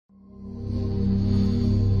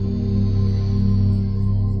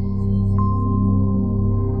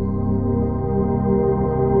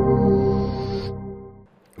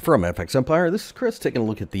From FXEmpire, this is Chris taking a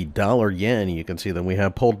look at the dollar yen. You can see that we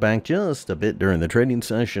have pulled back just a bit during the trading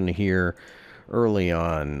session here early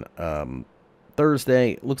on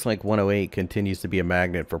Thursday. Looks like 108 continues to be a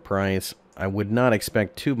magnet for price. I would not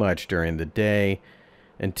expect too much during the day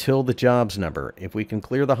until the jobs number. If we can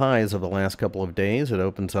clear the highs of the last couple of days, it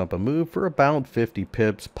opens up a move for about 50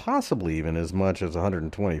 pips, possibly even as much as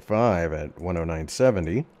 125 at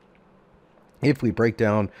 109.70. If we break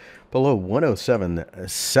down below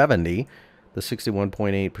 107.70, the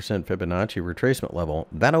 61.8% Fibonacci retracement level,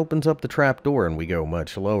 that opens up the trap door and we go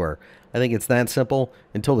much lower. I think it's that simple.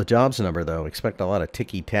 Until the jobs number, though, expect a lot of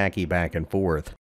ticky-tacky back and forth.